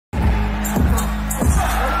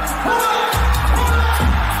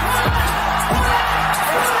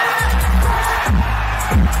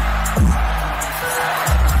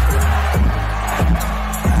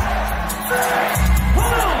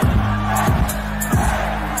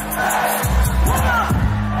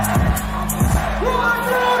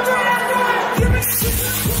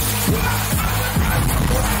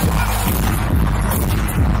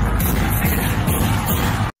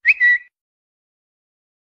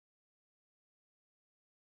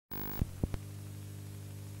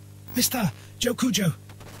Mr. Jokujo.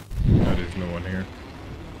 No, there's no one here.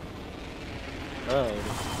 Oh.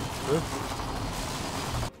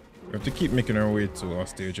 We have to keep making our way to our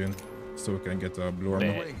staging so we can get a blow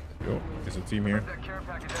armor. Yo, there's a team here.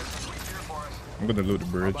 I'm gonna loot the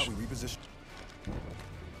bridge.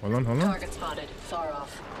 Hold on, hold on. Target spotted, far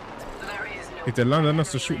off. Hit the land and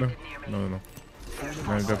us to shoot them. No.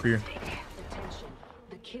 Land up here.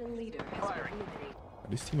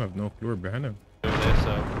 This team have no clue behind them.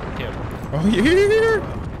 Oh, yeah!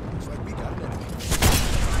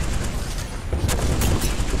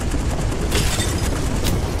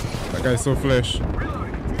 That guy's so flesh.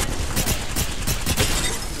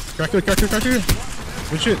 Crack it.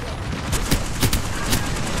 Good shit.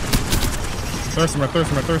 Thirst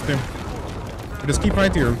him. We just keep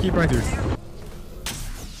right here.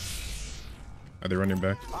 Are they running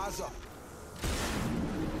back?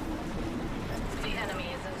 The enemy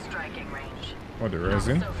is in striking range. Oh, they're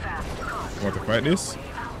rising. Want to fight this?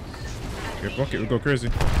 Okay, fuck it, we go crazy.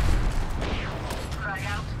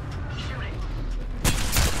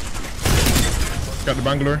 Got the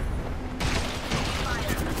Bangalore.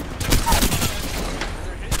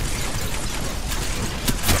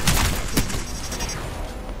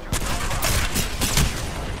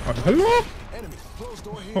 Hello?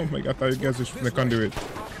 Oh my god, I thought you guys were from the conduit.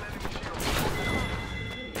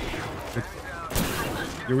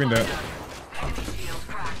 You win that.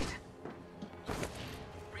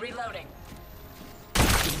 Reloading.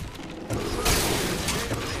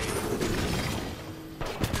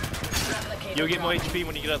 You'll get more HP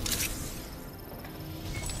when you get up.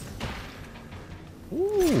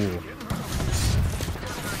 Ooh.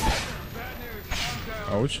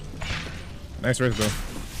 Ouch. Nice res though.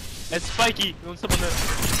 It's spiky. Don't step on that.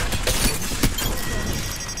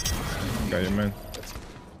 Got you, man.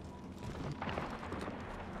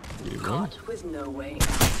 Caught with no way.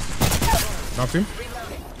 Knocked him.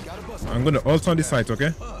 I'm gonna ult on this site,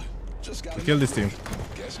 okay? Kill this team.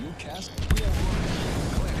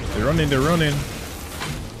 They're running.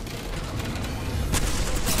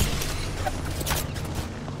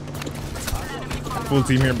 Full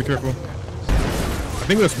team here, be careful. I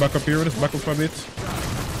think let's back up here, let's back up a bit.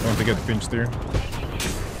 I want to get pinched there.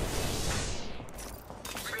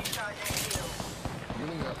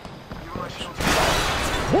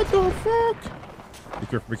 What the fuck?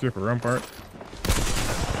 Be careful, rampart.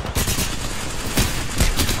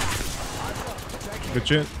 Good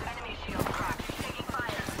shit.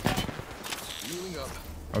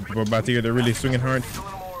 Our people back here, they're really swinging hard.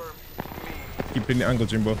 Keep in the angle,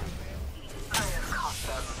 Jimbo.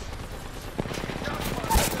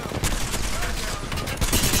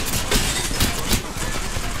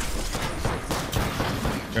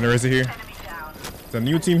 Gonna raise it here. It's a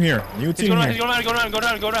new team here. He's going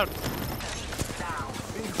down.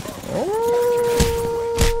 Oh.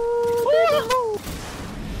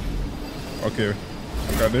 Okay,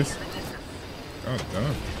 I got this. Oh,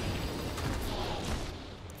 damn.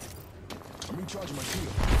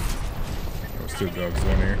 Oh, still dogs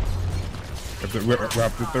on here. Have to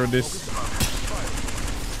wrap the third this.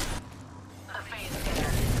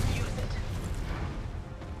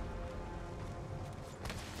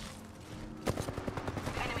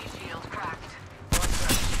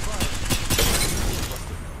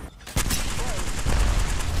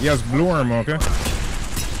 He has blue armor, okay? I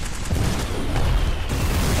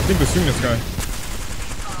think we're swing this guy.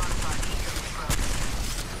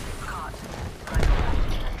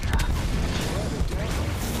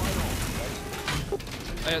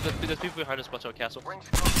 Oh, yeah, there's people behind us, watch out, castle.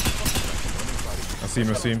 I see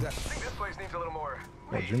him.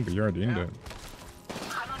 Oh, Jimbo, you're already in there.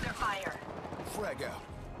 I'm under fire. Frag out.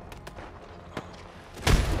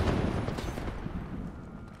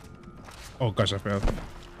 Oh gosh, I failed.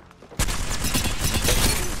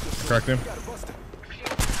 Cracked him.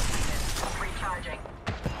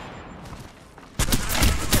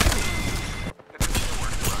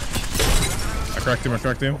 I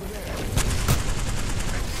cracked him.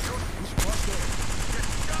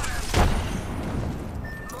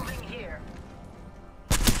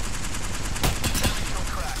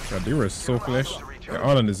 God, they were so flesh. They're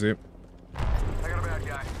all on the zip.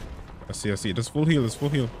 I see. That's full heal.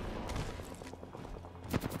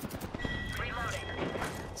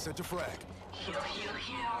 Set to frag. Heal.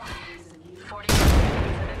 40 seconds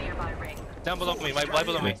in the nearby ring. Down below me, right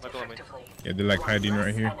below me. Yeah, they're like hiding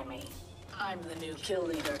right here. I'm the new kill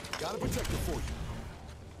leader. Got a protector for you.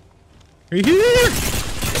 Hey, here!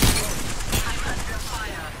 I'm under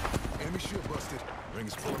fire. Enemy shield busted. Ring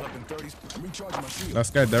is pulling up in 30s. Recharging my shield.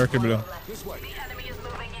 Last guy directly below. This way. The enemy is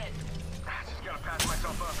moving in. Just gotta pass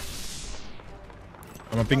myself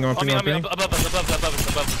I'm a ping, I'm a ping, I'm a ping. Above us, above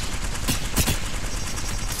us.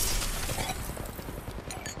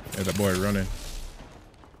 Yeah, that boy running.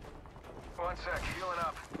 1 sec, healing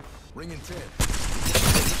up. Ring in 10.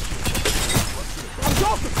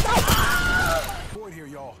 Void here,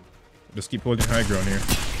 y'all. Just keep holding high ground here.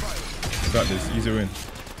 Got this, easy win.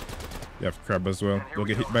 You have crab as well. Don't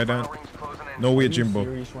get hit by that. No way, Jimbo.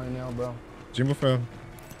 Right now, bro. Jimbo fell.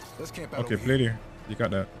 Let's camp out Okay, over play here. there. You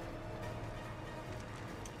got that.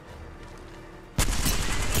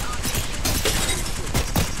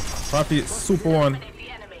 Party super one. Eliminate the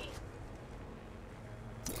enemy.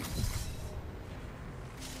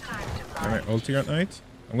 Time to run. Alright, ulti on height.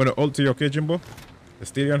 I'm gonna ulti you, okay, Jimbo?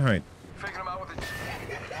 Stay on height. Faking him out with a...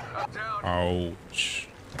 Up, down. Ouch.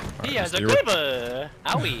 He has a stay right- quiver.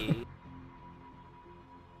 Owie.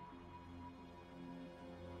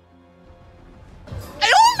 Hey,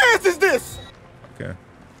 who mess is this? Okay.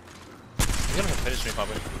 He's gonna finish me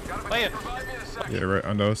probably. Play it. Revive me in a sec. Yeah, right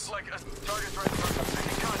on those. Like, target's right in front of us.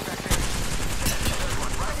 Taking contact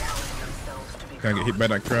here. Can't get hit by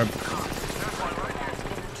that crab. There's one right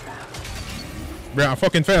here. Bro, I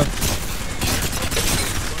fucking fell. I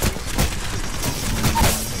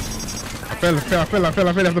fell. You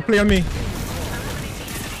have to play on me.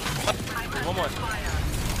 One more.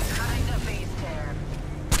 Cutting the base tear.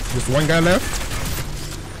 Just one guy left.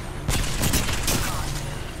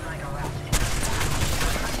 Like a rat.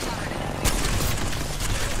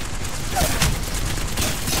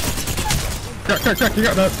 Crack, you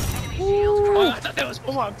got that. Oh, I thought that was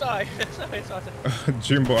one more. I'm sorry. Sorry,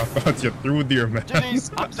 Jimbo, I thought you threw there, man.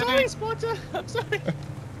 I'm sorry, Sparta. I'm sorry.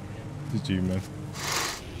 GG, man.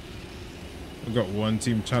 We got one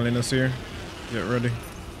team challenging us here. Get ready.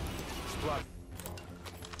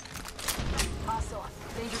 Hostile.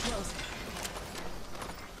 Danger close.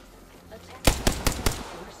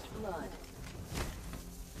 First blood.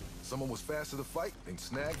 Someone was fast to the fight, then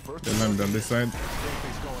snagged first. They land on this side.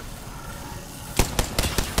 Everything's going.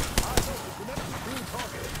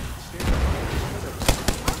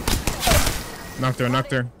 Knocked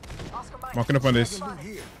her. Oscar Mike. Walking up on this.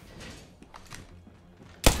 Here.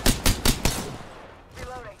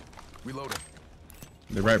 Reloading. Reloading.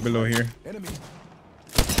 They're right below here. Enemy.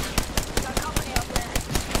 Got company up there.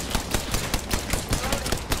 Reloading.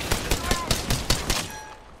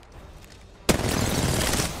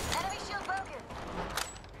 Enemy shield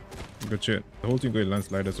broken. Good shit. The whole team going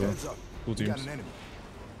landslide as well. Heads up. Two We got teams. an enemy.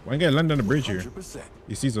 One guy land on the bridge here. 100%.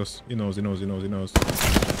 He sees us. He knows.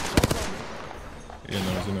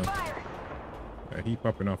 Fire. Yeah, he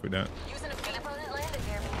popping off with that. Using a feed opponent landed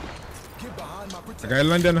near me. Get behind my The protection. guy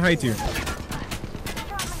landed on height here. I'm down.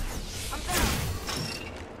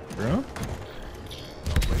 Bro?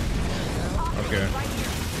 Okay.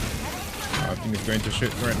 I think it's going to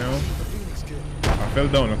shit right now. Phoenix kid. I fell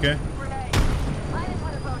down, okay? Grenade. Landed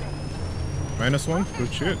with opponent. -1.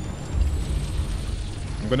 Good shit.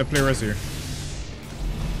 I'm gonna play res here.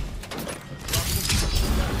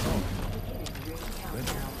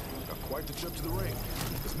 Got quite the trip to the ring.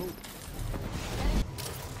 Let's move.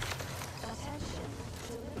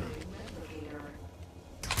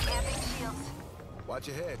 Camping shields. Watch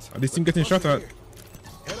your heads. Are this team getting shot at? Head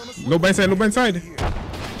on the Low by side. here.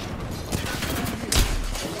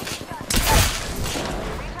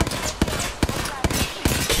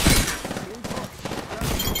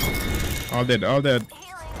 All dead. Healing.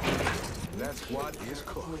 That squad is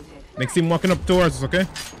cooked. Next team walking up towards us, okay?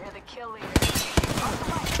 You're the kill leader.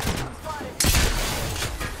 Spotted.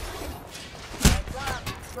 Heads up.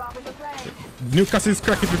 Dropping the plane. Newcastle is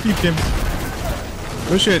cracking for peep him.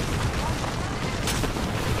 Good shit.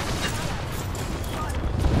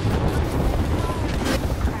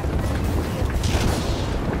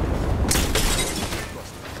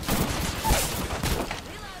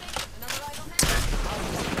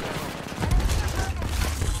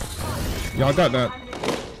 Y'all got that.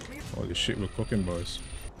 Holy shit, we're cooking, boys.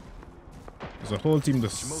 There's a whole team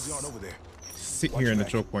that's Mosey on over there. sit here in the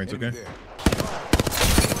choke points, Enemy okay? there.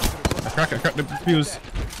 I crack the fuse.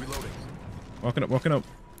 Reloading. Walking up.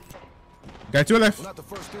 Guy to your left. We're not the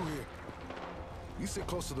first through here. You sit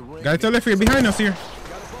close to the ring. Guy to your left here. Behind us here.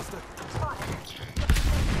 Got a buster.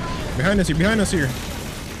 Behind us here.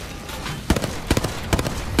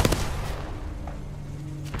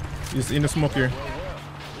 He's in the smoke here.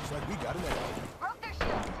 Looks like we got an enemy. Broke their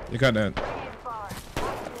shield. You got that. Aim far.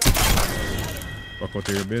 Fuck out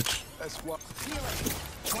here, bitch. That squad.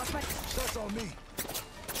 Watch my. Shots on me.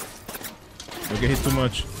 Don't get hit too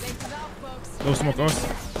much. No smoke us.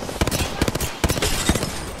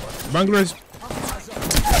 Bangalore. Spotted.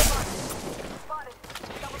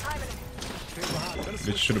 Double timing it. Stay behind. Let us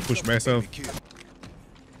Bitch should have pushed myself. kill.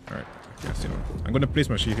 I'm gonna place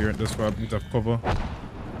my shield here just for a bit of cover.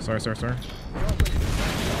 Sorry. There's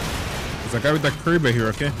a guy with that creeper here,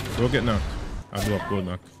 okay? Don't get knocked. I'll do up, go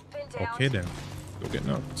knock. Okay then. Don't get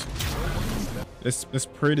knocked. Let's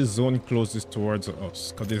pray the zone closes towards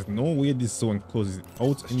us. Cause there's no way this zone closes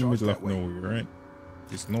out in the middle of nowhere, right?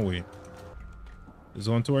 There's no way. The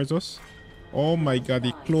zone towards us? Oh my god,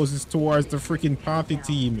 it closes towards the freaking party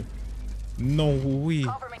team. No way.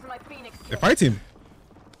 They fight him.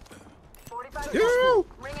 Yo!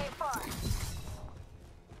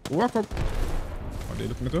 Walk up. Are they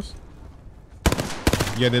looking at us?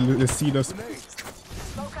 Yeah, they see us.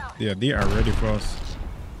 Yeah, they are ready for us.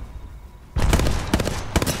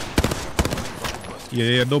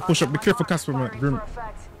 Yeah, don't push up. Be careful, Casper, man. Grim.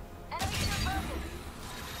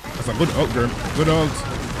 That's a good ult, Grim. Good ult.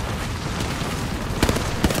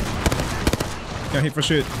 Can't hit for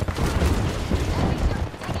shit.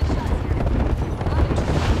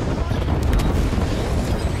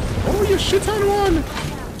 Oh, you shit on one.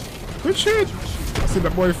 Good shit. I see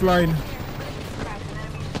that boy flying.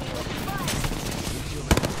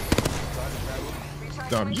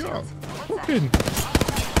 Damn, yeah. Fucking.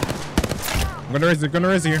 I'm gonna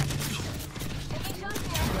raise here.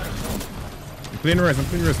 I'm playing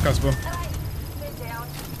res, Casper.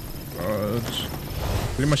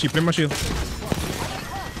 Play my shield.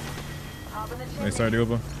 Nice idea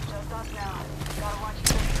over.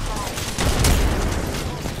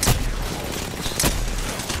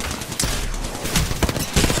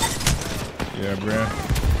 Yeah, bruh.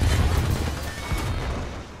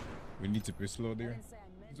 We need to be slow there.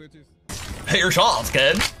 Pay your shots,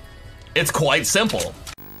 kid. It's quite simple.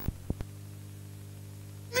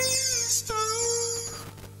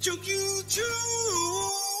 MrJokujo.